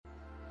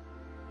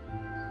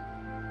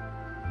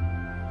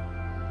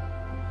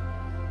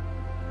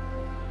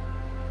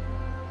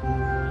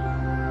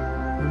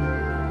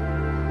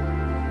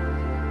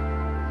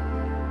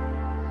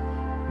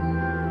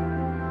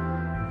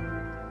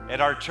At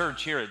our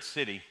church here at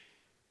City,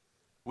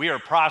 we are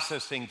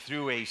processing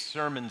through a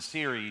sermon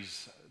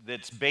series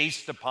that's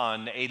based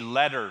upon a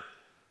letter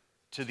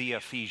to the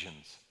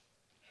Ephesians.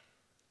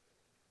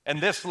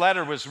 And this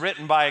letter was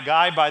written by a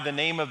guy by the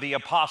name of the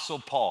Apostle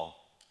Paul.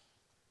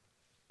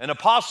 And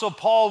Apostle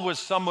Paul was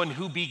someone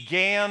who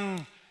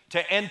began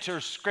to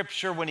enter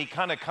Scripture when he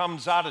kind of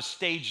comes out of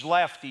stage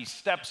left. He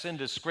steps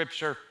into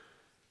Scripture.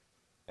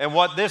 And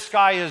what this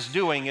guy is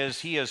doing is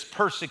he is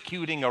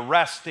persecuting,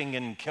 arresting,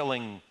 and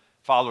killing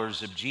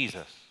followers of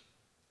Jesus.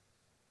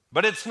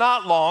 But it's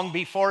not long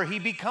before he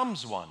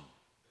becomes one.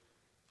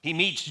 He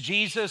meets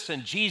Jesus,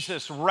 and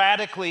Jesus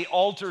radically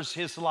alters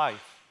his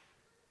life.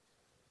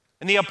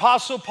 And the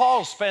Apostle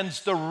Paul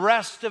spends the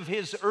rest of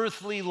his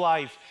earthly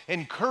life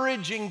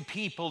encouraging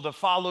people to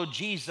follow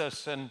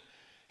Jesus, and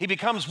he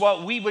becomes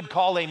what we would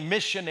call a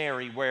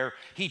missionary, where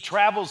he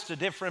travels to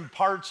different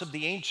parts of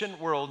the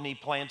ancient world and he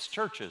plants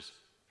churches.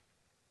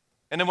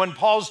 And then when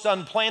Paul's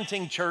done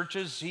planting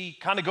churches, he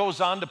kind of goes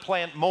on to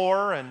plant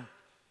more, and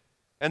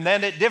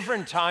then at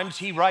different times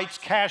he writes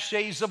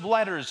caches of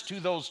letters to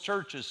those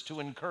churches to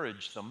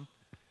encourage them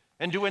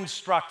and to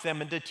instruct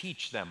them and to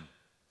teach them.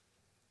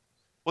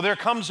 Well, there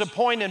comes a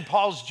point in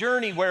Paul's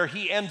journey where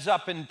he ends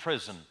up in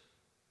prison.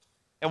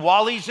 And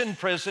while he's in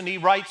prison, he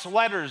writes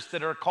letters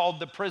that are called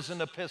the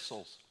prison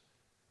epistles.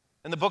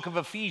 And the book of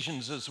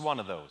Ephesians is one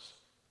of those,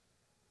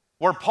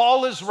 where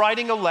Paul is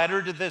writing a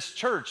letter to this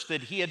church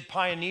that he had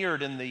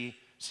pioneered in the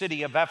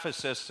city of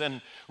Ephesus.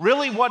 And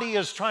really what he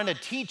is trying to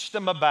teach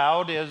them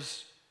about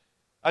is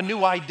a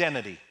new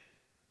identity.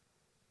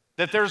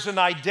 That there's an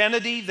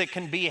identity that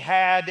can be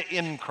had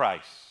in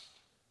Christ.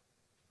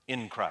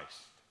 In Christ.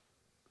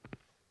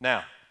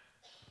 Now,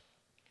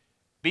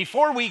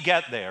 before we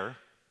get there,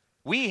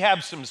 we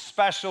have some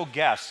special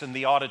guests in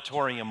the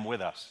auditorium with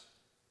us.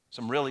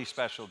 Some really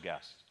special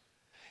guests.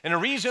 And the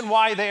reason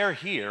why they're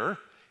here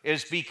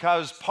is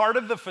because part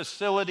of the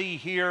facility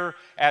here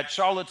at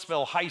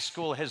Charlottesville High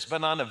School has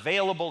been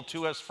unavailable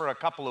to us for a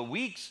couple of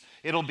weeks.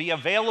 It'll be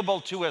available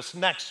to us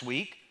next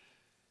week.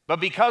 But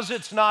because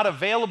it's not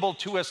available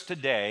to us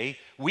today,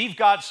 we've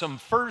got some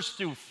first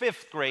through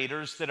fifth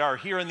graders that are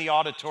here in the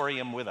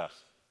auditorium with us.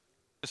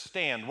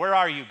 Stand. Where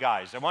are you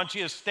guys? I want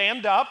you to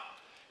stand up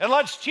and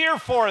let's cheer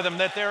for them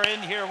that they're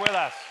in here with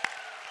us.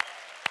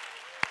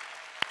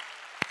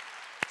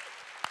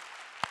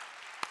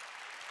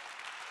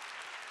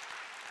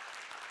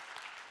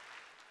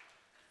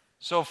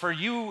 So for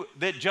you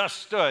that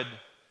just stood,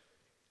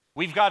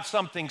 we've got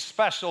something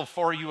special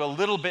for you a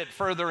little bit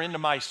further into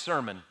my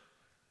sermon.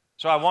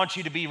 So I want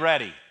you to be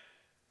ready.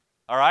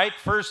 All right?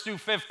 First through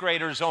fifth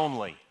graders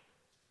only.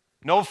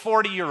 No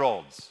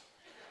 40-year-olds.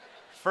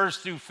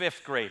 First through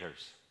fifth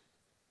graders.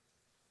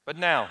 But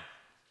now,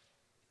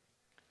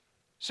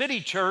 City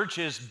Church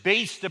is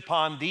based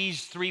upon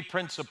these three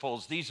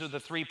principles. These are the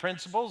three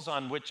principles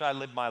on which I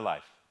live my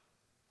life.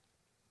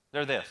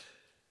 They're this.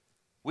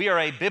 We are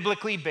a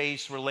biblically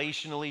based,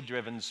 relationally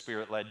driven,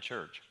 spirit-led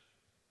church.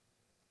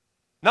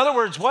 In other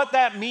words, what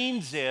that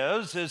means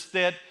is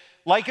that,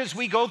 like as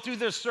we go through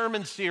this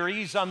sermon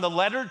series on the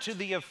letter to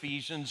the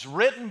Ephesians,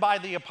 written by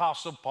the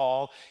Apostle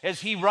Paul,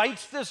 as he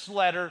writes this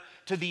letter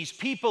to these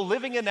people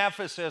living in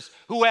Ephesus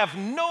who have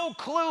no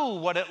clue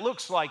what it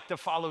looks like to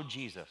follow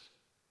Jesus.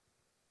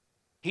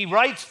 He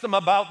writes them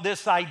about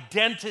this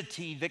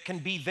identity that can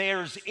be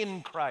theirs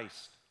in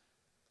Christ,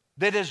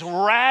 that is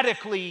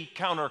radically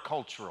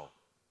countercultural.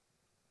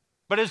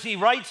 But as he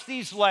writes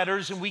these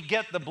letters, and we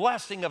get the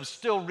blessing of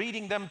still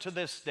reading them to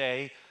this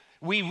day,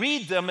 we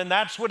read them, and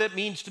that's what it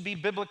means to be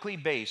biblically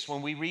based.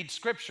 When we read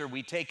Scripture,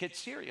 we take it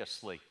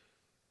seriously.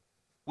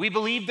 We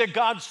believe that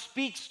God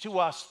speaks to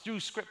us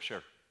through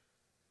Scripture.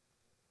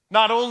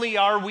 Not only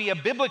are we a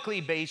biblically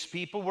based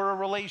people, we're a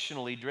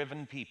relationally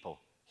driven people.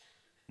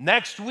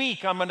 Next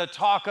week, I'm going to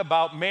talk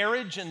about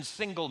marriage and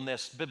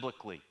singleness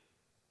biblically.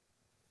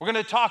 We're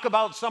going to talk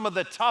about some of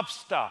the tough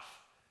stuff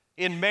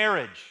in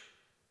marriage.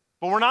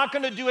 But we're not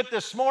going to do it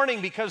this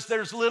morning because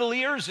there's little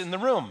ears in the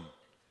room.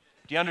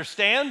 Do you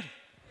understand?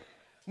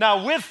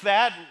 Now, with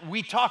that,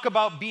 we talk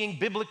about being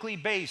biblically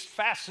based.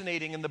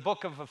 Fascinating, in the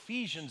book of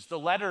Ephesians, the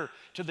letter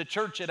to the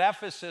church at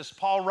Ephesus,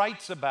 Paul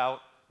writes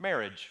about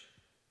marriage,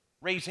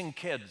 raising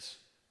kids,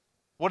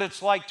 what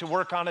it's like to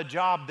work on a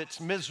job that's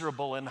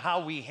miserable and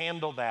how we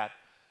handle that.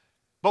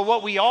 But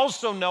what we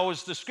also know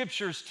is the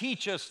Scriptures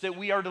teach us that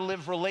we are to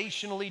live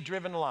relationally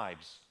driven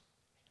lives.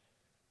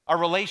 Our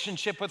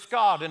relationship with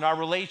God and our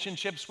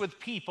relationships with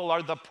people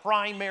are the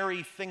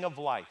primary thing of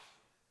life.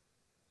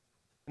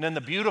 And then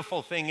the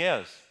beautiful thing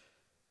is,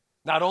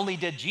 not only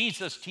did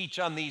Jesus teach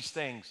on these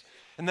things,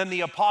 and then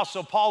the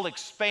Apostle Paul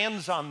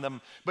expands on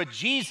them, but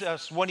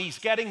Jesus, when he's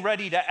getting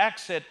ready to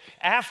exit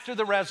after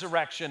the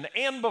resurrection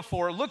and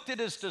before, looked at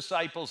his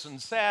disciples and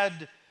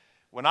said,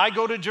 when I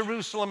go to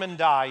Jerusalem and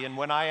die, and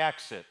when I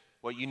exit,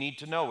 what you need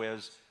to know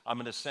is, I'm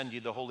going to send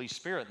you the Holy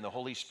Spirit, and the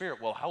Holy Spirit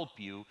will help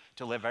you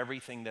to live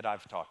everything that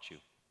I've taught you.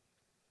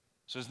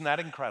 So isn't that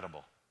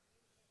incredible?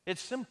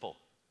 It's simple.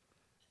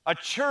 A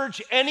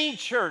church, any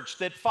church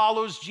that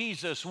follows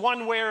Jesus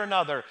one way or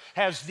another,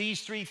 has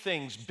these three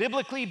things: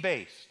 biblically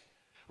based,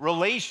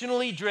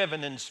 relationally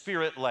driven, and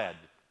spirit-led.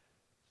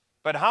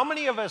 But how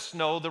many of us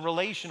know the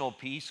relational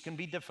piece can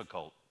be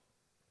difficult?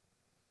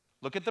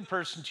 Look at the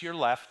person to your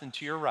left and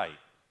to your right.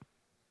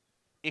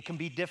 It can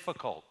be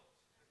difficult.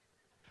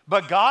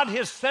 But God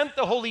has sent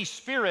the Holy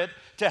Spirit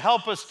to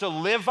help us to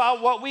live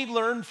out what we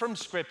learned from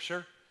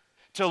Scripture,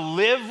 to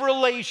live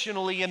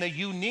relationally in a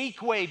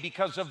unique way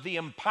because of the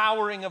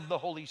empowering of the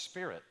Holy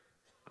Spirit.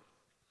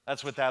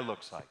 That's what that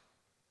looks like.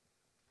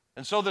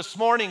 And so this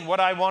morning, what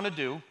I want to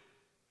do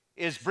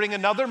is bring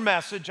another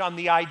message on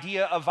the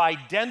idea of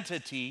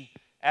identity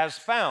as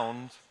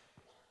found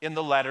in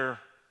the letter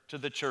to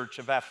the church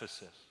of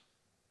Ephesus.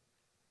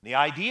 The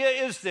idea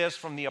is this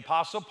from the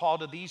Apostle Paul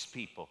to these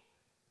people,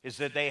 is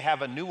that they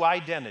have a new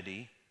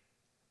identity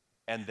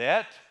and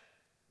that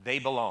they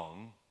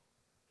belong,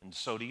 and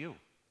so do you.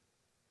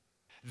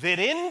 That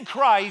in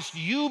Christ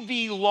you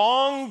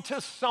belong to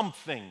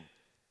something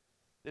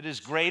that is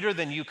greater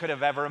than you could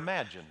have ever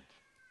imagined.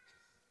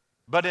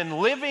 But in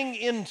living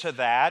into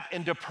that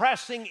and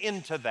pressing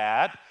into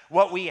that,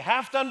 what we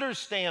have to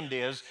understand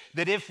is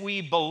that if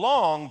we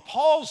belong,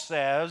 Paul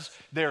says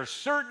there are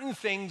certain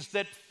things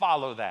that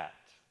follow that.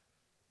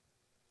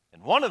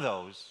 And one of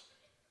those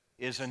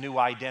is a new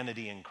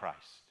identity in Christ.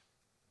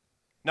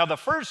 Now, the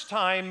first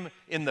time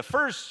in the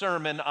first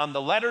sermon on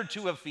the letter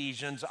to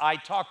Ephesians, I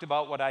talked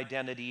about what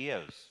identity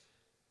is.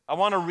 I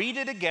want to read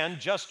it again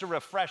just to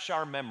refresh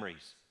our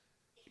memories,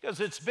 because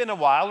it's been a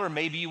while, or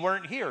maybe you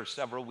weren't here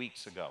several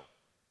weeks ago.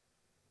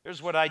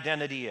 Here's what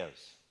identity is.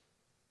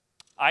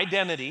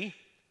 Identity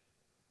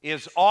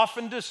is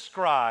often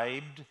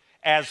described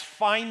as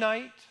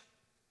finite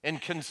and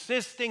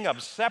consisting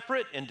of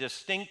separate and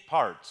distinct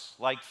parts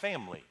like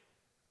family,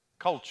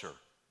 culture,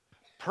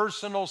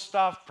 personal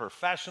stuff,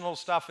 professional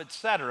stuff,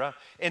 etc.,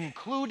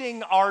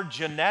 including our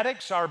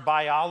genetics, our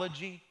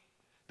biology,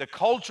 the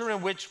culture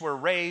in which we're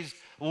raised,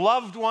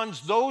 loved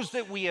ones, those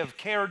that we have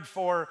cared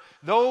for,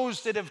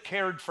 those that have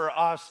cared for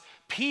us,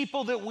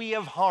 people that we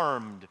have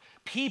harmed,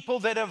 people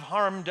that have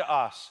harmed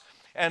us,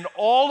 and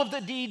all of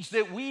the deeds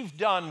that we've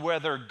done,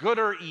 whether good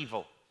or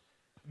evil,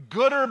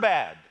 good or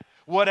bad,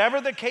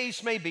 whatever the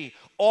case may be,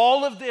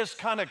 all of this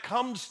kind of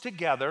comes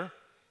together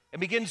and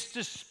begins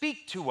to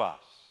speak to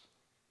us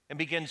and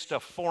begins to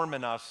form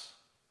in us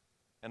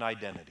an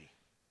identity.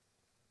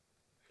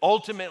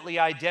 Ultimately,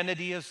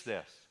 identity is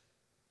this.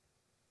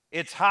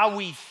 It's how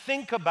we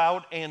think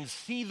about and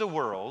see the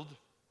world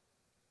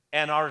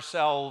and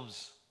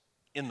ourselves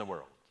in the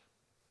world.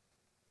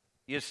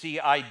 You see,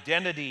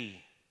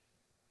 identity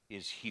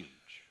is huge.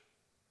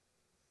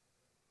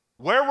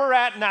 Where we're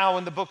at now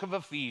in the book of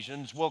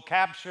Ephesians, we'll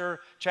capture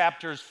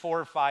chapters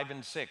 4, 5,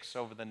 and 6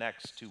 over the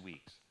next 2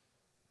 weeks.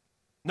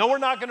 No, we're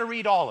not going to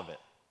read all of it.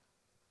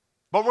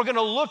 But we're going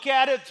to look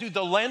at it through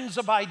the lens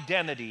of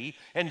identity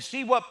and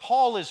see what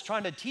Paul is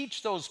trying to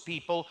teach those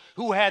people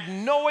who had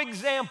no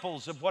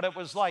examples of what it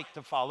was like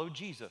to follow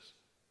Jesus.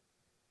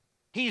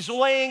 He's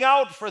laying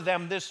out for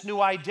them this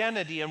new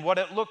identity and what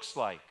it looks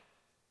like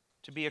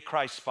to be a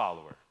Christ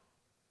follower.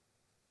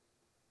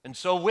 And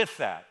so with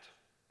that,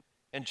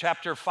 in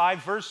chapter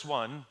 5, verse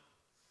 1,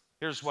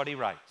 here's what he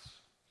writes.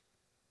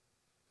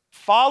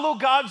 Follow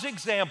God's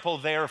example,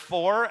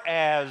 therefore,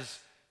 as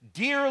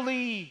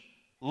dearly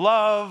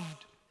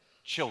loved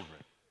children.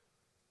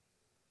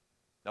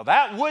 Now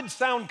that would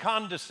sound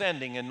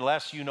condescending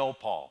unless you know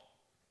Paul.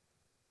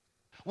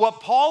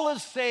 What Paul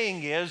is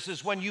saying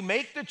is when you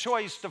make the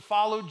choice to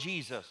follow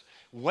Jesus,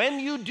 when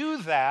you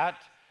do that,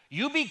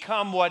 you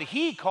become what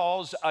he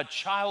calls a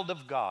child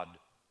of God.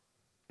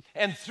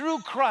 And through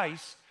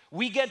Christ,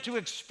 we get to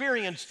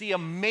experience the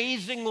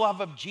amazing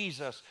love of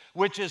Jesus,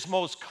 which is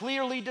most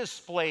clearly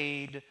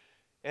displayed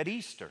at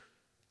Easter.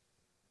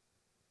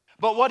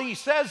 But what he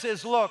says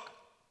is, look,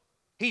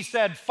 he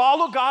said,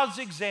 follow God's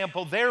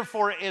example,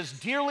 therefore, as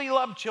dearly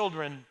loved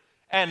children,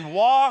 and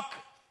walk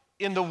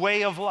in the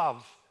way of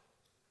love.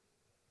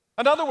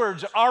 In other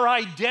words, our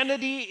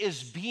identity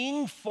is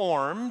being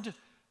formed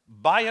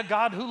by a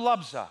God who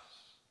loves us.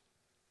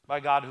 By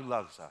God who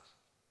loves us.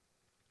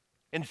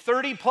 In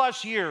 30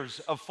 plus years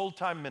of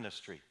full-time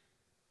ministry,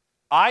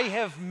 I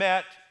have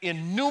met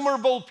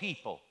innumerable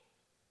people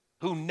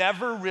who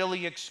never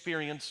really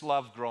experienced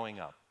love growing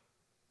up.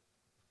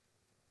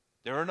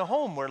 They're in a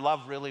home where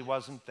love really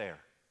wasn't there.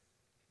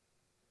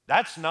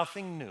 That's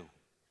nothing new.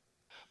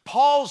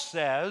 Paul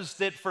says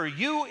that for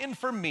you and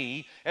for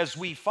me, as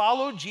we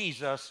follow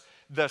Jesus,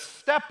 the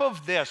step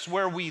of this,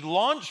 where we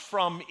launch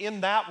from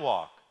in that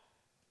walk,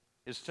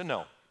 is to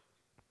know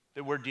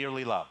that we're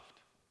dearly loved.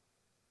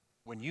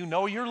 When you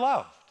know you're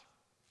loved,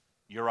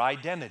 your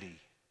identity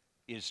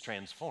is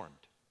transformed.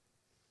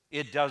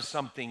 It does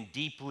something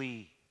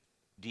deeply,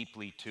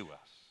 deeply to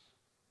us.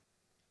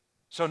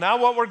 So now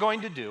what we're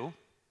going to do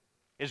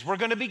is we're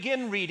going to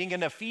begin reading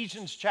in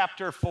Ephesians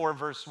chapter 4,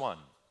 verse 1.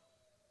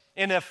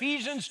 In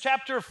Ephesians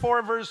chapter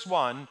 4, verse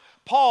 1,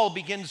 Paul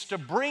begins to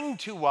bring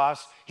to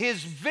us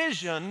his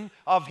vision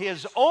of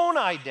his own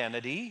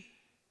identity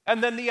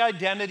and then the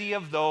identity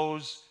of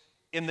those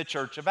in the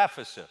church of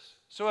Ephesus.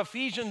 So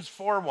Ephesians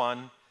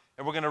 4:1,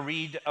 and we're going to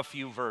read a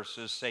few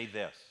verses, say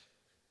this.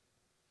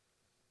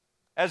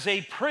 As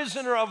a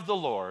prisoner of the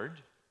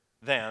Lord,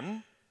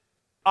 then,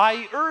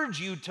 I urge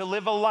you to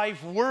live a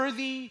life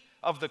worthy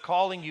of the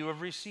calling you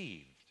have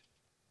received.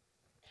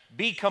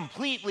 Be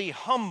completely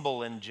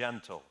humble and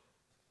gentle.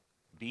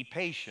 Be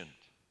patient,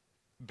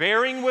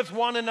 bearing with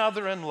one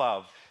another in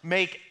love.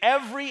 Make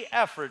every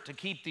effort to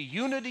keep the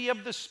unity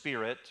of the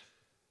Spirit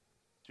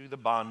through the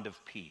bond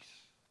of peace.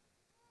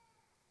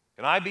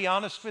 Can I be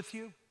honest with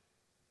you?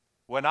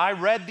 When I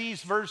read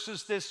these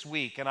verses this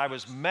week and I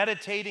was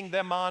meditating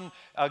them on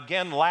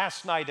again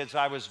last night as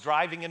I was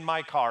driving in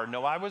my car,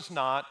 no, I was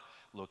not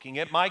looking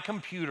at my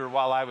computer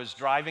while I was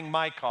driving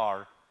my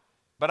car,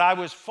 but I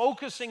was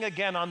focusing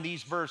again on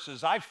these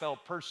verses, I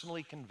felt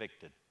personally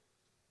convicted.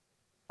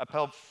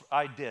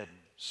 I did,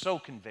 so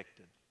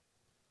convicted.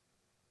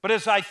 But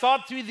as I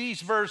thought through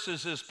these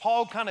verses, as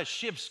Paul kind of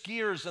shifts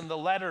gears in the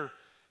letter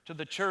to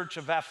the church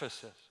of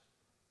Ephesus,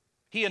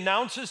 he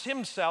announces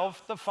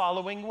himself the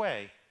following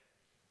way.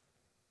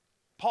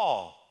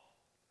 Paul,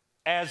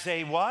 as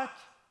a what?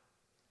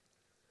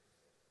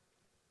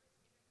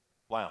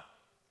 Wow.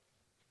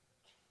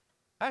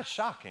 That's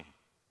shocking.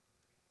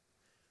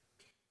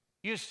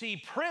 You see,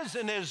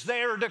 prison is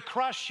there to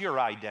crush your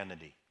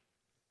identity.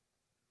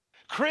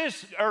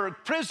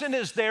 Prison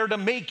is there to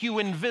make you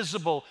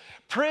invisible.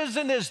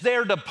 Prison is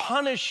there to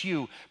punish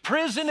you.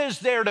 Prison is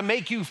there to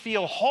make you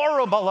feel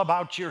horrible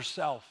about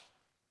yourself,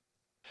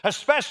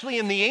 especially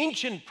in the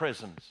ancient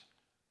prisons.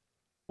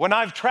 When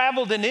I've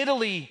traveled in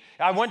Italy,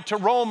 I went to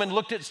Rome and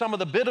looked at some of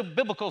the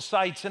biblical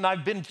sites, and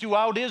I've been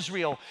throughout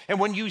Israel. And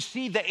when you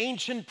see the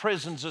ancient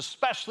prisons,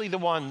 especially the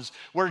ones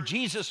where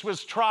Jesus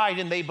was tried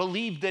and they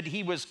believed that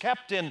he was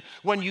kept in,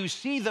 when you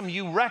see them,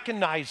 you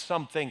recognize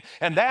something,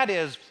 and that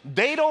is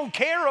they don't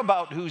care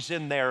about who's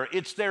in there.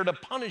 It's there to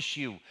punish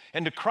you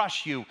and to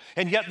crush you.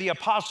 And yet the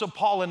Apostle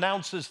Paul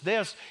announces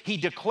this. He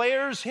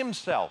declares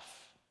himself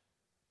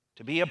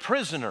to be a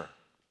prisoner of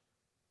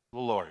the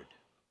Lord.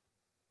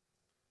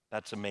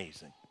 That's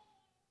amazing.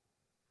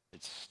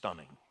 It's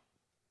stunning.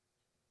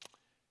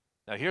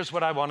 Now, here's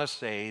what I want to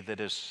say that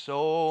is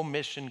so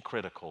mission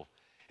critical,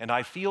 and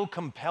I feel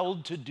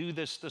compelled to do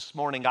this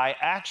morning. I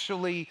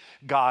actually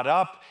got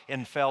up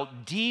and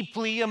felt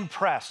deeply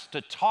impressed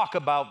to talk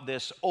about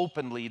this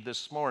openly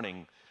this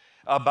morning,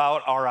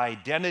 about our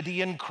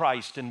identity in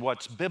Christ and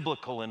what's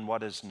biblical and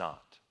what is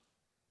not.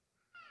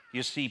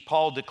 You see,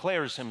 Paul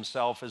declares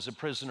himself as a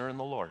prisoner in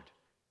the Lord.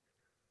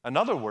 In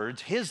other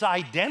words, his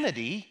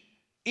identity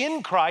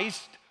in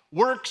Christ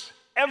works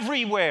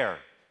everywhere.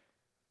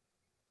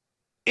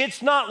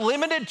 It's not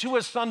limited to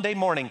a Sunday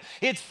morning.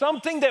 It's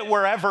something that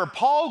wherever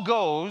Paul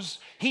goes,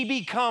 he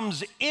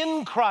becomes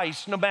in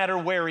Christ no matter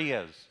where he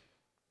is.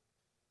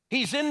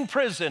 He's in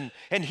prison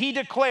and he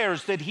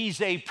declares that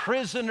he's a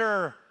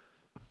prisoner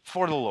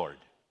for the Lord.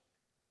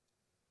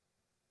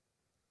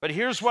 But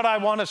here's what I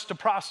want us to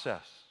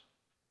process,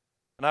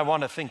 and I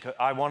want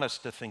us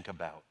to think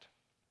about.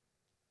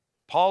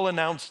 Paul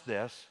announced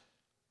this,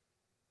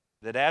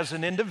 that as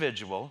an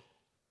individual,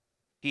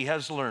 he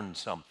has learned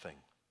something.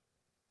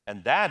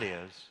 And that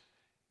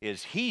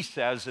is he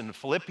says in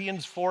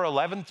Philippians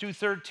 4:11 through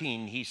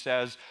 13, he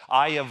says,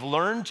 I have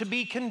learned to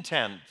be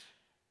content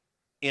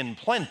in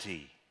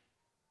plenty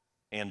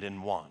and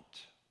in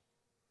want.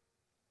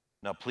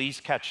 Now,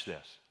 please catch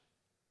this.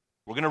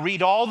 We're going to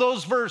read all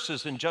those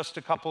verses in just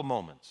a couple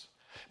moments.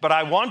 But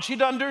I want you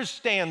to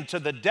understand to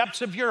the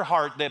depths of your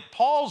heart that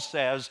Paul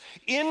says,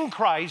 in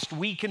Christ,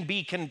 we can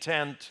be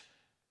content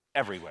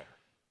everywhere.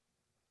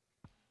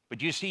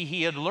 But you see,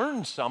 he had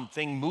learned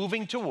something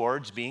moving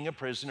towards being a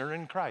prisoner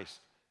in Christ.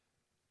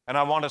 And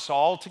I want us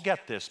all to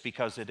get this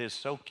because it is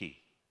so key.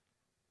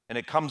 And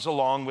it comes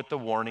along with the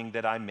warning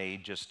that I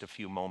made just a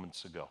few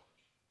moments ago.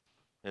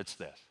 It's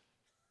this.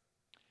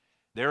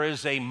 There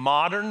is a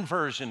modern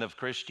version of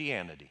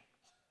Christianity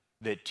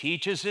that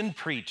teaches and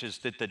preaches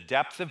that the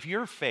depth of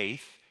your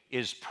faith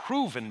is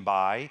proven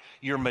by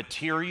your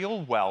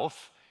material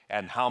wealth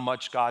and how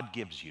much God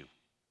gives you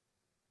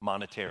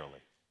monetarily.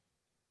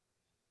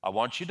 I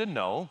want you to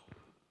know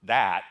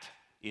that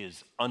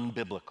is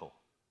unbiblical.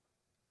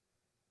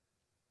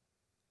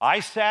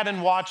 I sat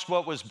and watched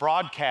what was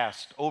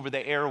broadcast over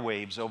the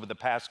airwaves over the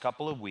past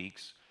couple of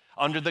weeks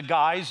under the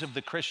guise of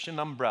the Christian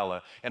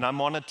umbrella, and I'm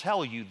going to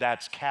tell you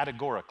that's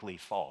categorically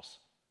false.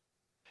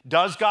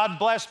 Does God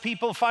bless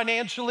people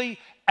financially?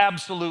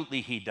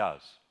 Absolutely, he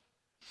does.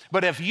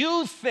 But if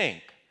you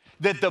think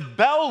that the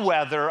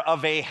bellwether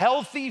of a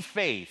healthy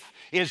faith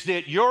is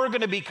that you're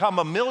going to become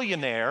a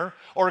millionaire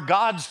or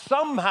God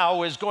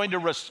somehow is going to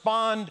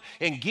respond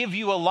and give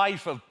you a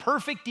life of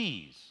perfect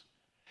ease,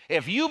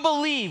 if you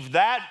believe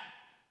that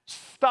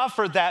stuff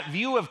or that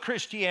view of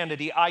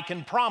Christianity, I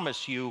can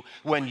promise you,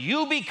 when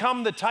you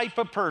become the type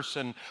of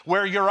person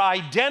where your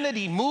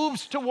identity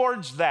moves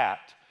towards that,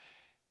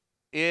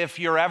 if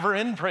you're ever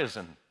in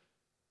prison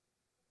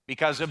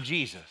because of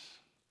Jesus,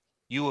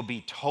 you will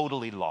be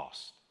totally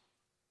lost.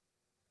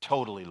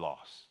 Totally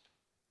lost.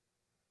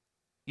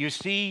 You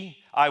see,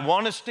 I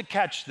want us to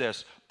catch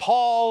this.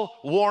 Paul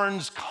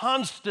warns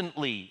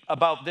constantly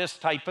about this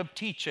type of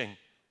teaching.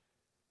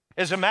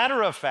 As a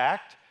matter of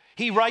fact,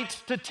 he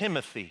writes to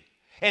Timothy,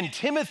 and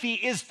Timothy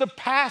is the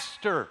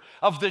pastor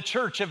of the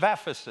church of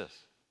Ephesus.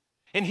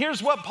 And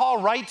here's what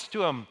Paul writes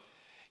to him.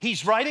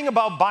 He's writing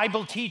about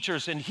Bible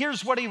teachers, and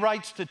here's what he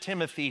writes to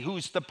Timothy,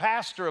 who's the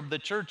pastor of the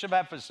church of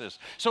Ephesus.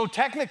 So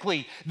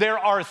technically, there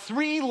are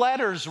 3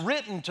 letters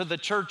written to the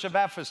church of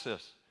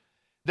Ephesus.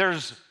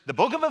 There's the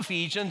book of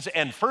Ephesians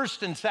and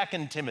 1st and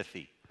 2nd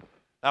Timothy.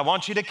 I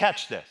want you to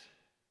catch this.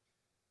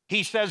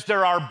 He says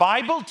there are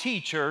Bible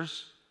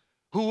teachers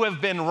who have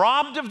been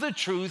robbed of the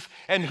truth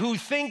and who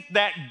think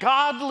that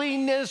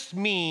godliness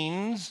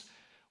means,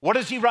 what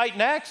does he write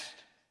next?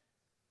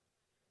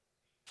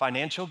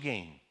 Financial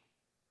gain.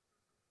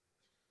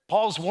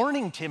 Paul's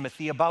warning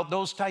Timothy about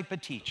those type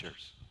of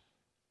teachers.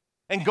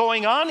 And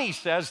going on, he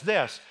says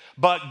this,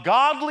 but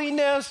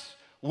godliness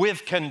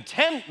with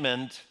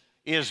contentment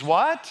is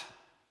what?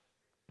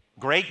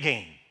 Great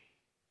gain.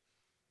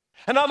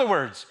 In other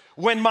words,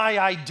 when my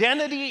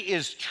identity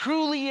is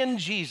truly in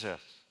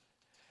Jesus,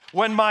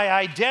 when my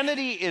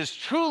identity is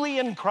truly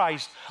in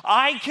Christ,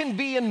 I can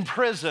be in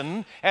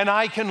prison and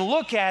I can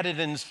look at it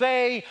and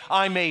say,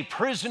 I'm a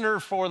prisoner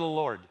for the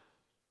Lord.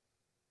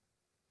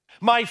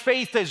 My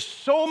faith is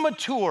so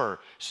mature,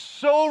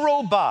 so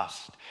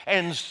robust,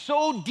 and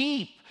so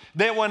deep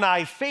that when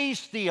I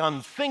face the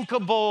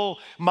unthinkable,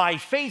 my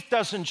faith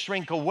doesn't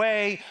shrink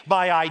away,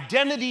 my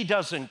identity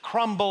doesn't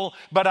crumble,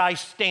 but I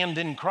stand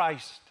in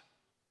Christ.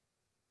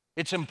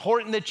 It's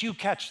important that you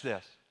catch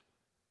this,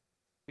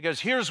 because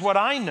here's what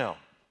I know.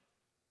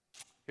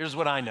 Here's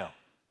what I know.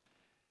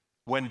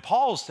 When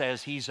Paul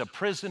says he's a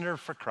prisoner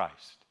for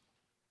Christ,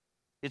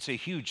 it's a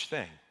huge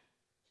thing.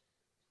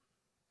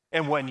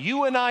 And when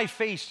you and I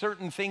face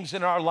certain things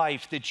in our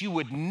life that you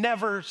would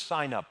never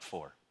sign up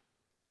for,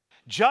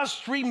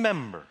 just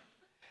remember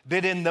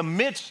that in the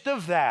midst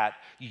of that,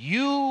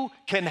 you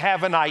can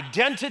have an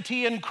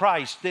identity in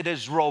Christ that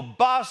is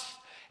robust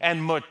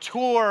and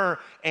mature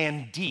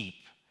and deep.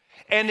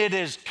 And it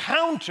is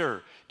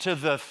counter to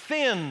the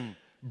thin,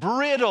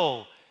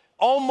 brittle,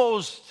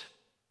 almost,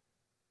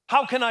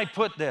 how can I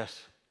put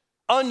this?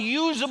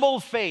 Unusable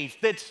faith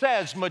that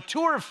says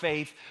mature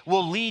faith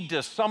will lead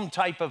to some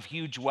type of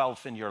huge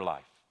wealth in your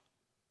life.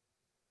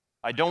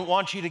 I don't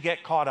want you to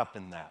get caught up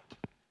in that,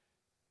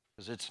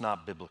 because it's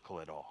not biblical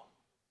at all.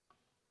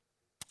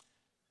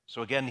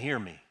 So again, hear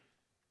me.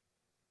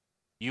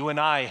 You and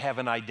I have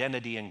an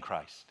identity in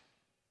Christ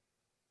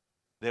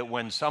that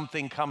when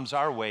something comes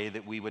our way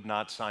that we would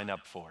not sign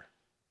up for,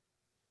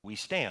 we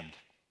stand.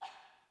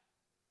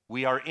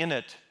 We are in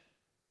it,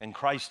 and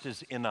Christ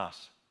is in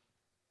us.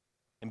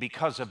 And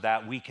because of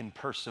that, we can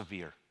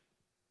persevere.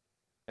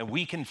 And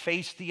we can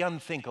face the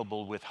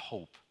unthinkable with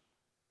hope,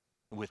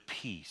 and with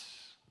peace,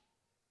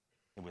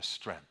 and with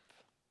strength.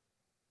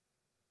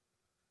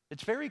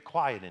 It's very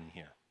quiet in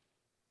here.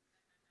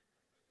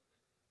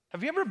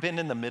 Have you ever been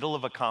in the middle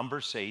of a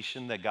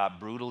conversation that got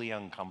brutally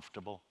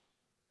uncomfortable?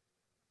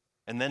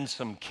 And then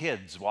some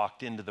kids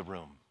walked into the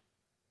room.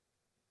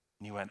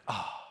 And you went,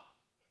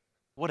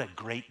 what a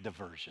great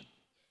diversion.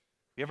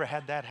 You ever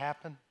had that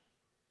happen?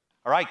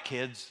 All right,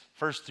 kids,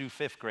 1st through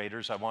 5th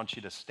graders, I want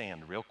you to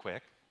stand real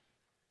quick.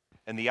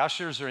 And the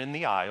ushers are in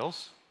the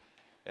aisles,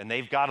 and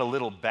they've got a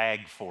little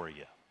bag for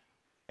you.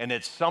 And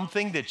it's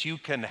something that you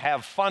can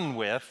have fun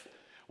with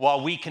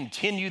while we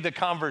continue the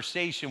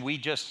conversation we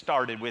just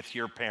started with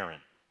your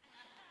parent.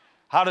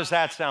 How does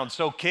that sound?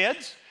 So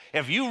kids,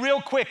 if you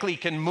real quickly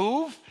can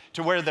move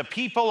to where the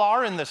people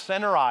are in the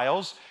center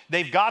aisles,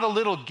 they've got a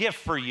little gift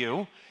for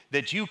you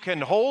that you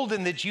can hold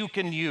and that you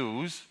can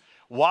use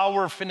while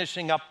we're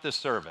finishing up the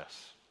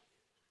service.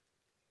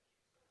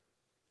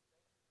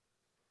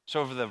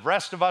 So for the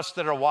rest of us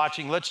that are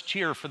watching, let's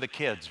cheer for the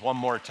kids one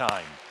more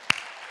time.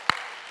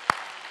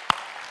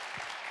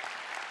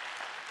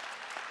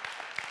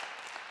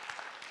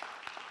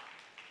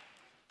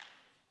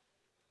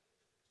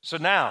 So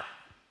now,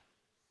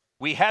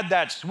 we had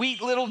that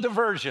sweet little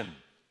diversion.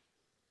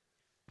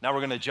 Now we're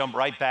going to jump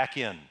right back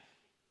in.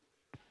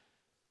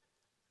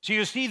 So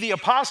you see, the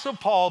Apostle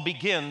Paul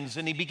begins,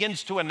 and he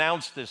begins to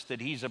announce this, that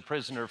he's a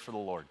prisoner for the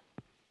Lord.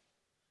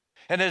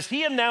 And as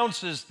he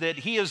announces that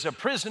he is a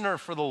prisoner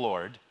for the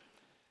Lord,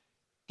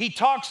 he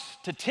talks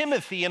to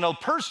Timothy in a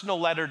personal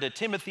letter to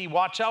Timothy.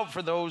 Watch out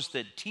for those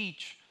that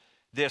teach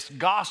this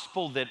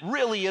gospel that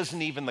really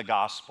isn't even the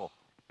gospel.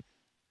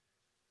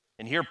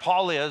 And here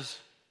Paul is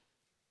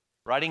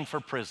writing for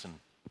prison,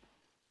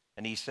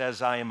 and he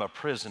says, I am a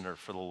prisoner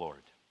for the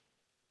Lord.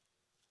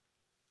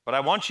 But I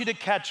want you to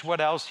catch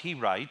what else he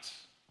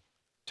writes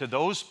to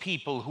those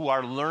people who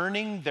are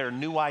learning their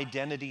new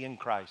identity in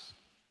Christ.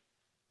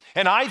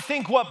 And I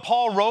think what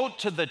Paul wrote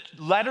to the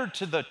letter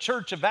to the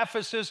church of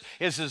Ephesus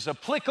is as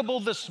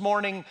applicable this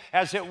morning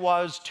as it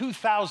was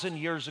 2,000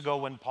 years ago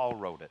when Paul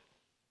wrote it.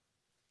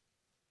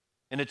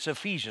 And it's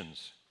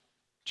Ephesians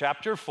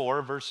chapter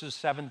 4, verses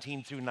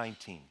 17 through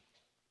 19.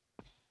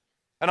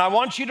 And I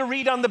want you to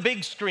read on the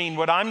big screen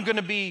what I'm going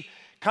to be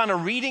kind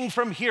of reading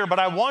from here, but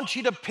I want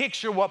you to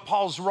picture what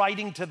Paul's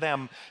writing to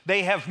them.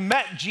 They have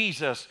met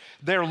Jesus.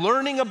 They're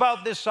learning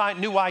about this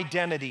new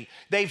identity.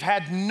 They've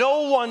had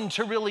no one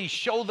to really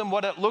show them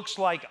what it looks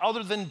like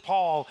other than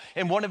Paul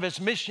and one of his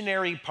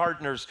missionary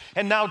partners.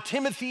 And now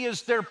Timothy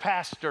is their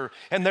pastor,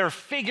 and they're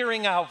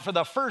figuring out for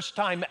the first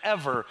time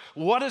ever,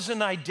 what does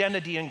an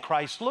identity in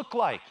Christ look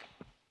like?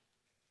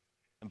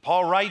 And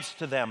Paul writes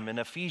to them in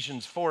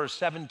Ephesians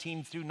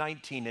 4:17 through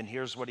 19, and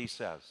here's what he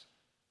says.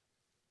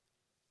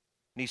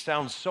 And he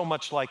sounds so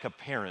much like a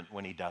parent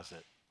when he does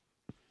it.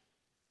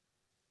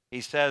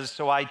 He says,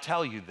 "So I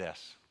tell you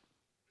this,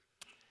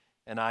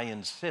 and I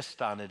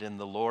insist on it in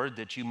the Lord,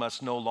 that you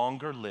must no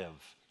longer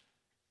live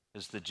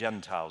as the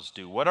Gentiles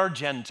do." What are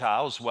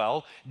Gentiles?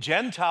 Well,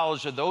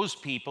 Gentiles are those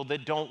people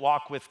that don't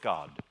walk with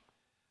God.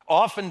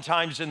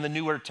 Oftentimes in the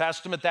Newer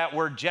Testament, that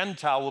word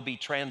Gentile will be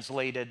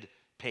translated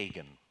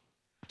pagan.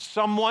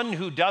 Someone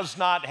who does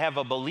not have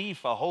a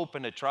belief, a hope,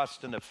 and a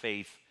trust and a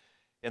faith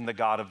in the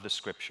God of the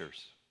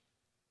Scriptures.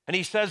 And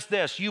he says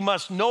this, "You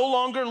must no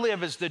longer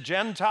live as the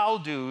Gentile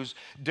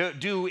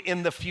do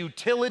in the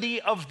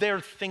futility of their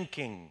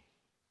thinking.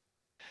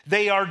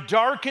 They are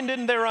darkened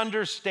in their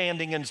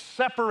understanding and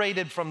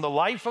separated from the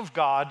life of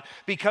God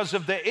because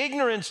of the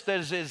ignorance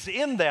that is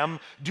in them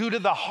due to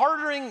the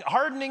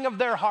hardening of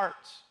their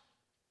hearts."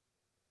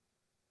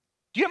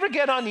 Do you ever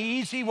get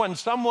uneasy when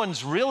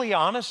someone's really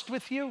honest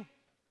with you?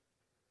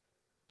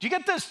 Do you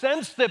get the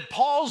sense that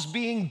Paul's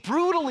being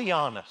brutally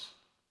honest?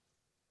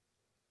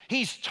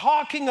 He's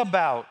talking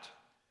about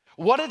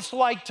what it's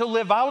like to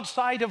live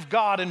outside of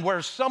God and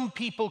where some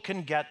people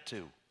can get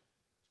to.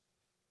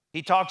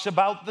 He talks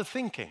about the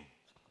thinking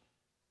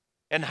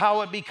and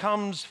how it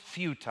becomes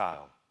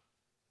futile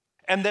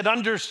and that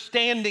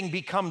understanding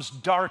becomes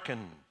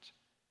darkened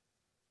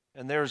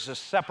and there's a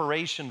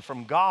separation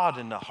from God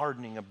and a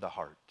hardening of the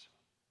heart.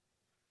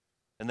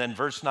 And then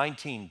verse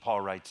 19,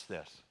 Paul writes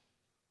this.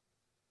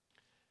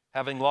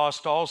 "Having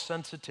lost all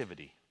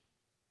sensitivity,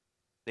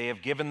 they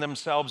have given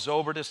themselves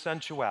over to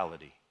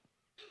sensuality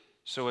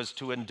so as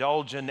to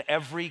indulge in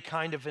every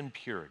kind of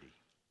impurity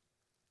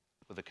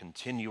with a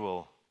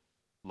continual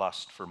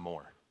lust for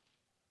more."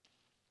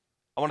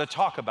 I want to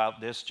talk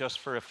about this just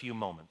for a few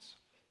moments.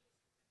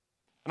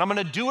 And I'm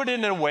going to do it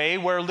in a way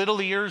where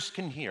little ears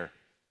can hear.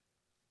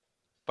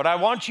 But I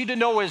want you to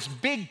know, as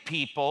big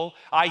people,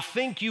 I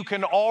think you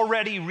can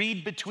already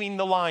read between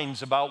the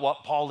lines about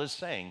what Paul is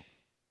saying.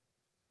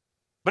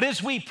 But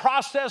as we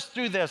process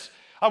through this,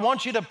 I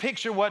want you to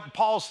picture what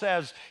Paul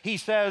says. He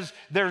says,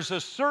 there's a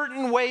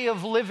certain way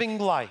of living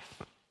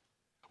life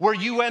where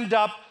you end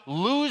up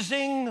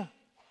losing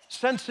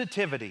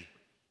sensitivity.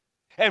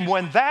 And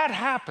when that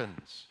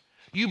happens,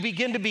 you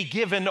begin to be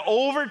given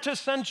over to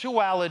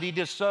sensuality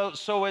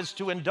so as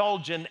to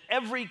indulge in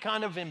every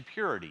kind of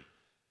impurity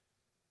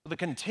with a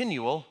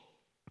continual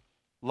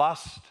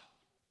lust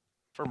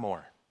for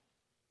more.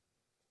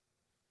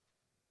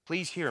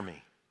 Please hear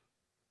me.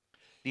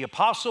 The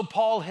Apostle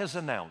Paul has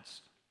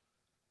announced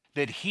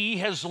that he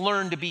has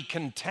learned to be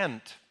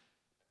content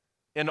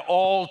in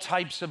all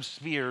types of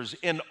spheres,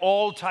 in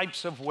all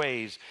types of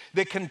ways.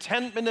 That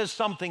contentment is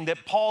something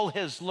that Paul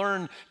has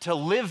learned to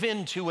live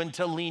into and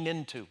to lean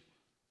into.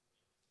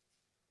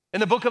 In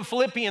the book of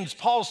Philippians,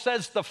 Paul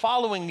says the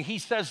following. He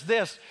says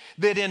this,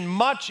 that in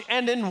much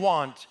and in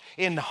want,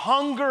 in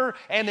hunger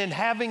and in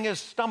having his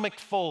stomach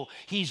full,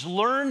 he's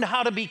learned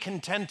how to be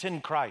content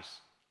in Christ.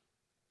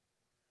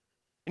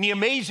 And the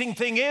amazing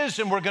thing is,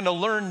 and we're going to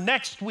learn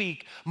next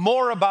week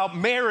more about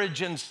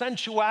marriage and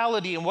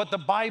sensuality and what the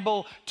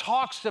Bible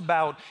talks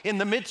about in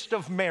the midst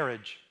of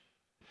marriage.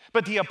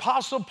 But the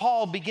Apostle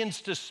Paul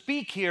begins to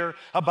speak here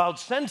about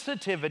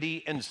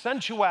sensitivity and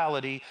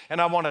sensuality, and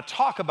I want to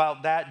talk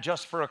about that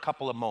just for a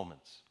couple of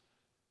moments.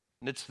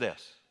 And it's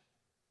this.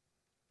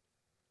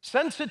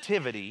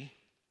 Sensitivity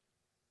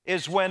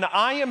is when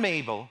I am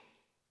able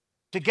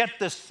to get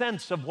the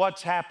sense of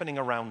what's happening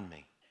around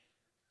me.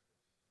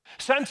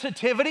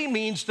 Sensitivity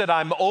means that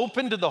I'm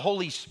open to the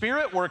Holy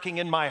Spirit working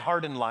in my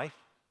heart and life.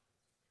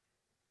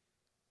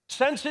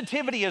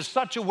 Sensitivity is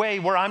such a way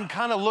where I'm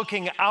kind of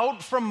looking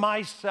out from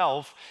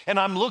myself and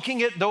I'm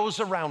looking at those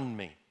around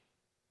me.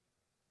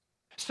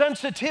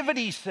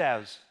 Sensitivity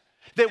says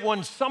that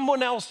when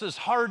someone else's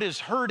heart is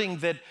hurting,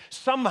 that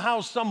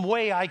somehow, some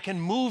way I can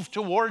move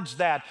towards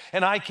that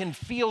and I can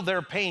feel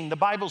their pain. The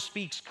Bible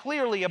speaks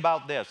clearly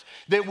about this,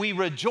 that we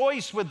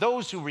rejoice with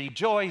those who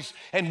rejoice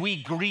and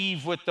we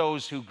grieve with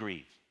those who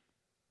grieve.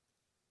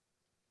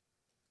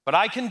 But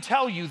I can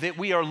tell you that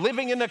we are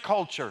living in a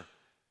culture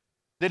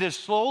that is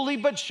slowly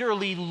but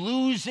surely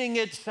losing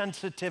its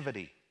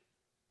sensitivity.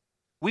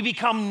 We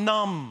become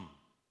numb.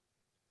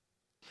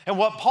 And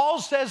what Paul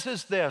says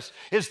is this,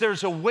 is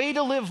there's a way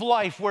to live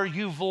life where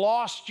you've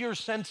lost your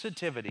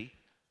sensitivity.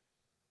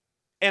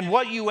 And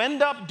what you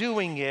end up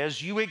doing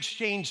is you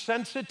exchange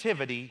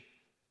sensitivity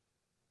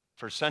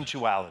for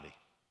sensuality.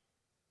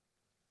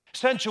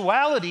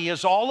 Sensuality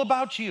is all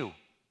about you.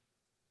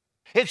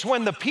 It's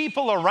when the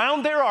people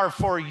around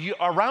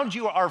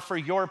you are for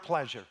your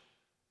pleasure.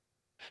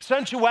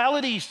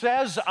 Sensuality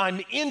says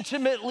I'm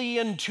intimately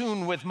in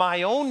tune with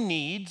my own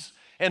needs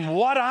and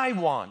what I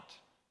want,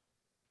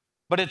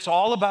 but it's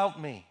all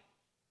about me.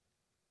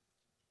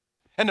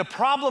 And the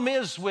problem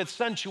is with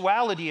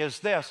sensuality is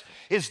this,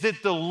 is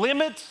that the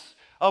limits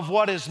of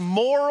what is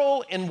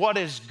moral and what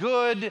is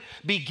good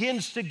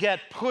begins to get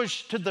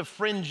pushed to the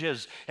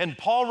fringes. And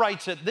Paul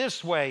writes it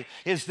this way,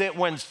 is that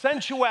when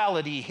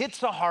sensuality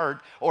hits a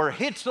heart or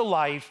hits a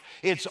life,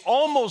 it's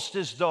almost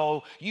as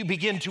though you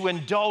begin to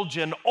indulge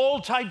in all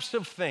types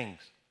of things.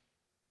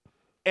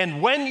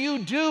 And when you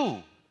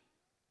do,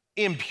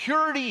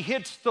 impurity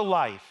hits the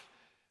life.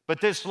 But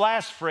this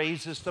last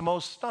phrase is the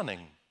most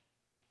stunning.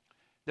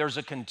 There's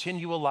a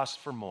continual lust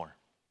for more.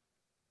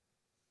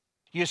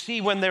 You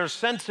see, when there's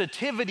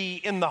sensitivity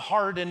in the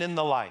heart and in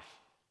the life,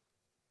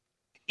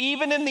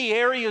 even in the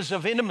areas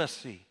of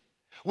intimacy,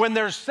 when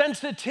there's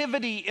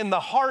sensitivity in the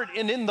heart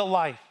and in the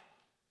life,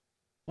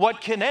 what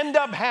can end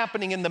up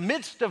happening in the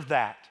midst of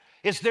that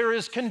is there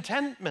is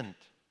contentment.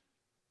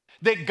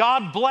 That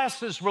God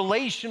blesses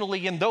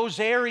relationally in those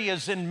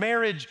areas in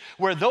marriage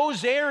where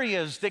those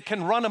areas that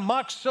can run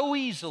amok so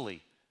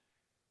easily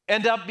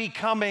end up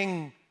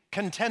becoming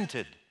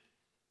contented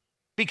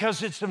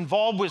because it's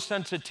involved with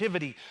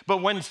sensitivity.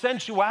 But when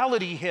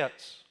sensuality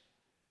hits,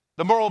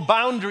 the moral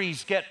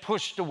boundaries get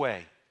pushed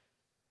away.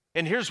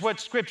 And here's what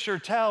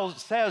Scripture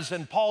says,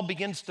 and Paul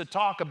begins to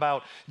talk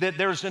about, that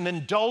there's an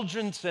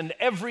indulgence in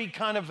every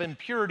kind of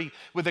impurity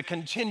with a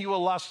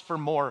continual lust for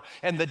more.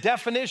 And the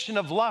definition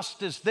of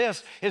lust is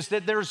this, is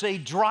that there's a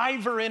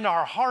driver in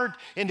our heart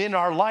and in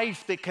our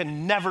life that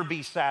can never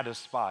be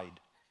satisfied.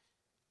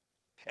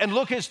 And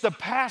look, as the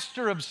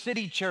pastor of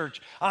City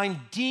Church,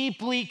 I'm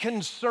deeply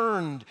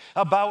concerned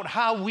about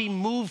how we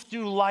move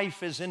through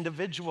life as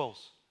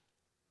individuals.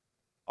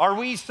 Are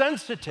we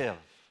sensitive?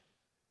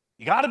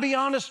 You got to be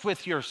honest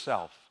with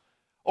yourself.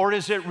 Or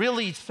is it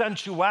really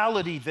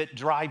sensuality that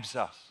drives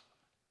us?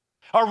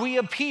 Are we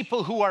a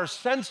people who are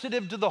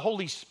sensitive to the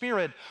Holy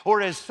Spirit,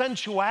 or is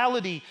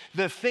sensuality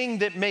the thing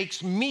that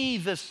makes me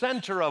the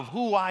center of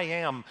who I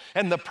am?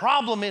 And the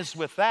problem is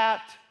with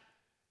that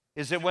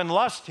is that when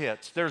lust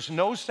hits, there's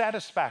no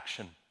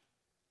satisfaction,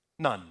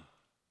 none.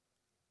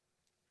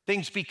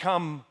 Things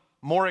become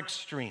more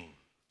extreme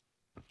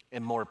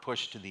and more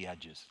pushed to the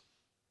edges.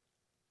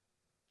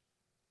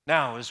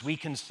 Now, as we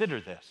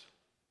consider this,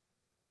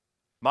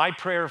 my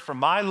prayer for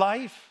my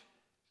life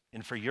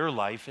and for your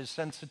life is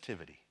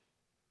sensitivity.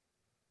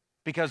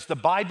 Because the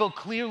Bible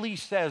clearly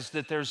says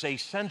that there's a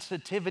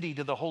sensitivity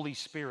to the Holy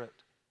Spirit.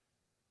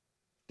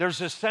 There's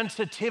a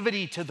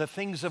sensitivity to the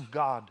things of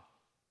God.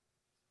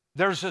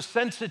 There's a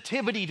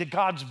sensitivity to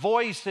God's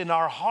voice in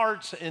our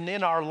hearts and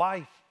in our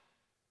life.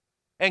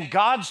 And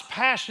God's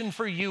passion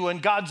for you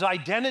and God's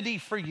identity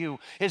for you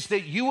is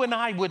that you and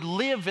I would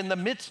live in the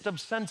midst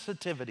of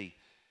sensitivity.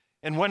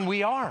 And when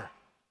we are,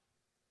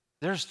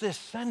 there's this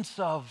sense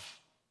of,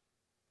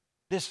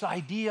 this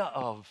idea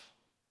of,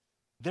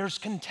 there's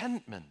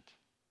contentment.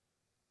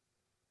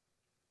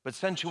 But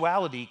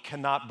sensuality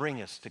cannot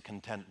bring us to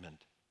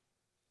contentment.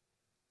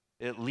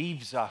 It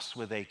leaves us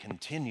with a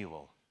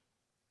continual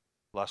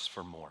lust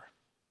for more.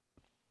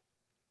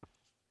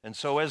 And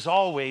so, as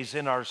always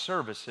in our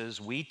services,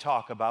 we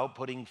talk about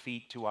putting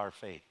feet to our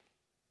faith.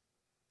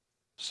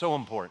 So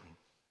important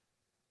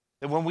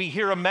that when we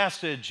hear a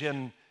message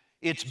and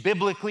it's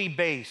biblically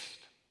based,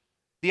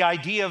 the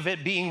idea of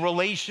it being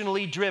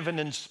relationally driven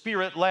and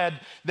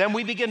spirit-led, then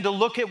we begin to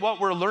look at what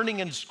we're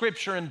learning in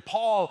Scripture. And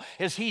Paul,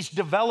 as he's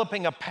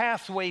developing a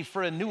pathway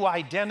for a new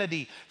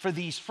identity for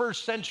these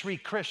first century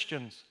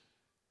Christians,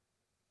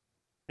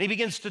 he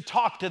begins to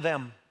talk to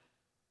them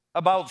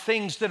about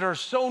things that are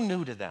so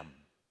new to them,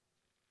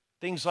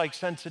 things like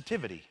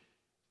sensitivity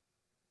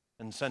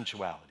and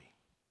sensuality.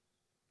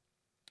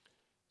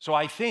 So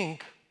I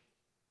think,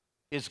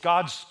 is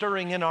God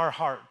stirring in our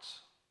hearts?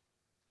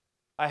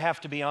 I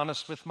have to be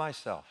honest with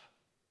myself.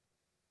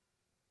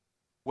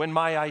 When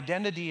my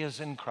identity is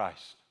in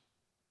Christ,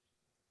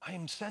 I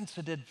am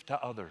sensitive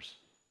to others.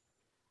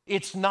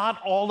 It's not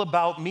all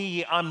about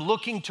me. I'm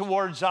looking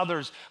towards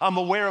others. I'm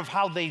aware of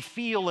how they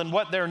feel and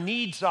what their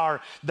needs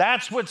are.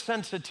 That's what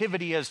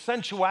sensitivity is.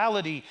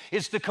 Sensuality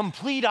is the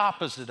complete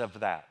opposite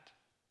of that.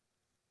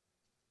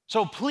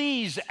 So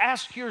please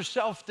ask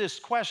yourself this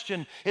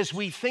question as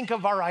we think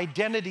of our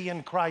identity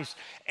in Christ.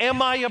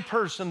 Am I a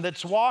person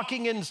that's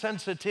walking in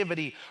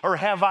sensitivity, or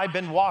have I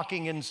been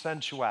walking in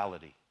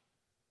sensuality?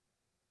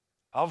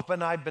 How have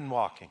I been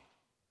walking?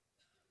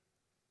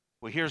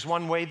 Well, here's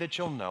one way that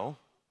you'll know,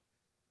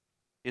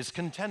 is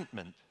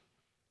contentment.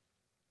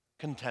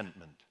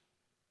 Contentment.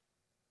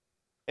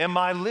 Am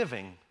I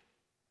living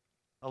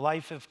a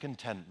life of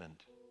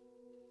contentment?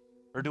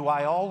 Or do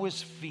I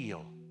always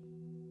feel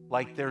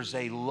like there's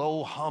a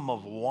low hum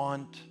of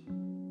want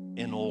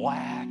and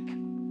lack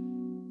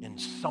and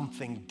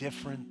something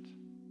different?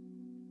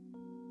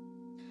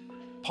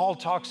 Paul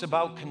talks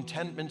about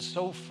contentment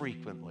so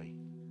frequently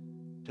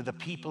to the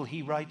people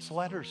he writes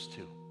letters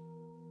to.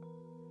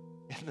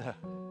 In the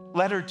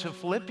letter to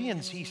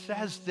Philippians, he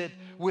says that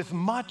with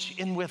much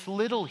and with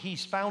little,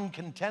 he's found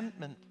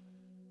contentment.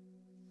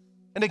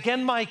 And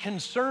again, my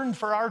concern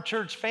for our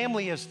church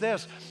family is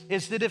this,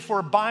 is that if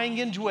we're buying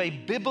into a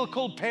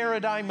biblical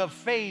paradigm of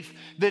faith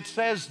that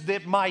says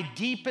that my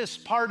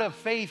deepest part of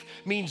faith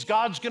means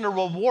God's going to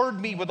reward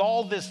me with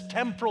all this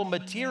temporal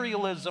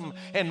materialism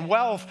and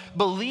wealth,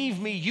 believe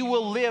me, you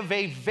will live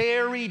a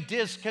very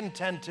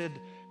discontented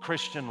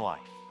Christian life.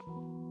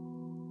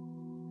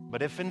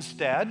 But if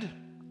instead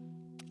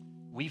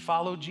we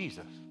follow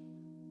Jesus,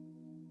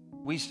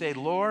 we say,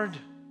 Lord,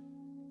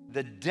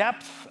 the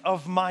depth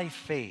of my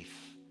faith,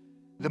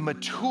 the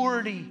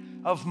maturity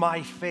of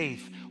my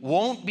faith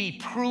won't be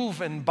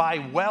proven by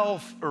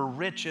wealth or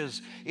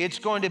riches. It's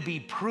going to be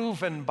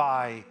proven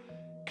by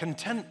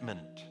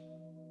contentment.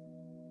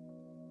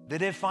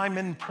 That if I'm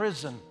in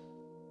prison,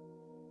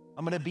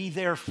 I'm going to be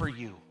there for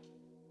you.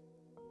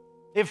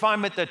 If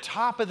I'm at the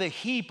top of the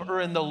heap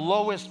or in the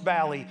lowest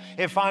valley,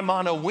 if I'm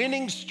on a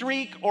winning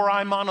streak or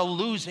I'm on a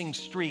losing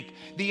streak,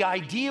 the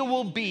idea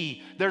will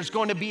be there's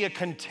going to be a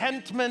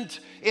contentment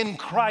in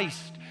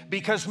Christ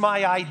because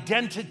my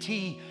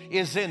identity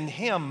is in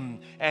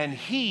him and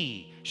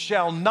he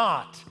shall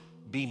not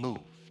be moved.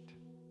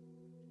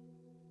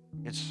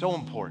 It's so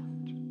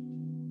important.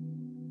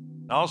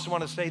 I also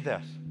want to say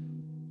this.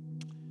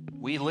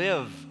 We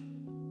live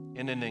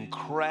in an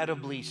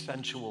incredibly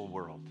sensual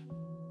world.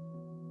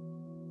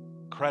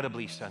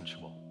 Incredibly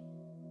sensual.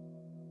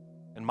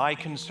 And my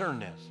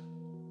concern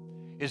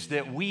is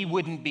that we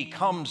wouldn't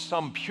become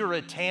some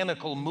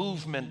puritanical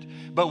movement,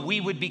 but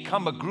we would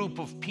become a group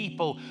of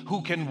people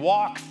who can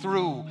walk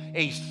through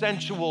a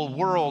sensual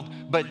world,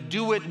 but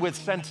do it with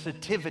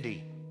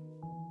sensitivity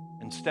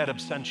instead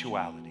of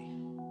sensuality.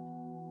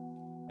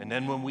 And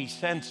then when we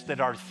sense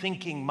that our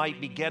thinking might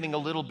be getting a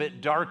little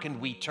bit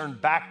darkened, we turn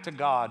back to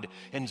God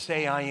and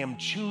say, I am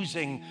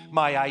choosing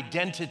my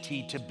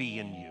identity to be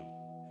in you.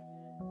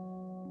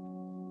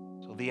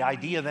 So the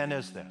idea then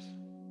is this.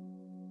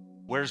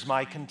 Where's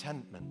my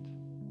contentment?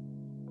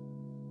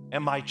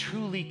 Am I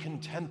truly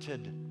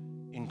contented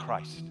in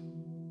Christ?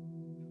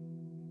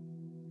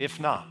 If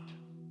not,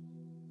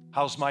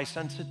 how's my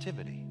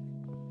sensitivity?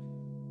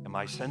 Am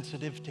I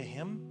sensitive to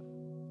him?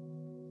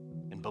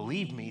 And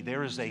believe me,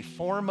 there is a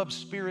form of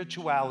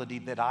spirituality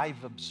that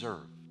I've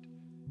observed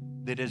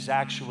that is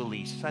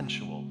actually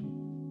sensual,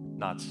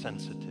 not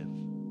sensitive.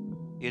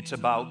 It's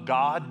about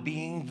God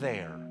being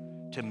there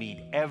to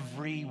meet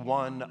every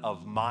one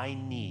of my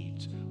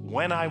needs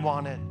when I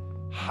want it,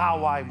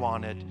 how I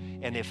want it,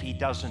 and if he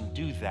doesn't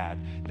do that,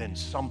 then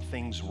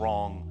something's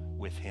wrong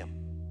with him.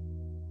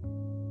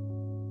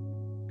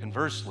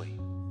 Conversely,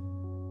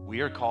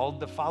 we are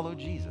called to follow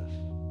Jesus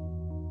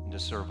and to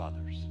serve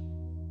others.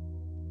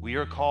 We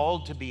are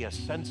called to be a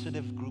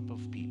sensitive group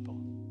of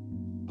people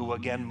who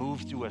again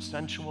move through a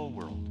sensual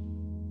world,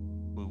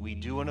 but we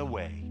do in a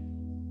way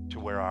to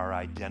where our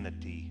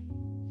identity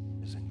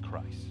is in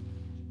Christ.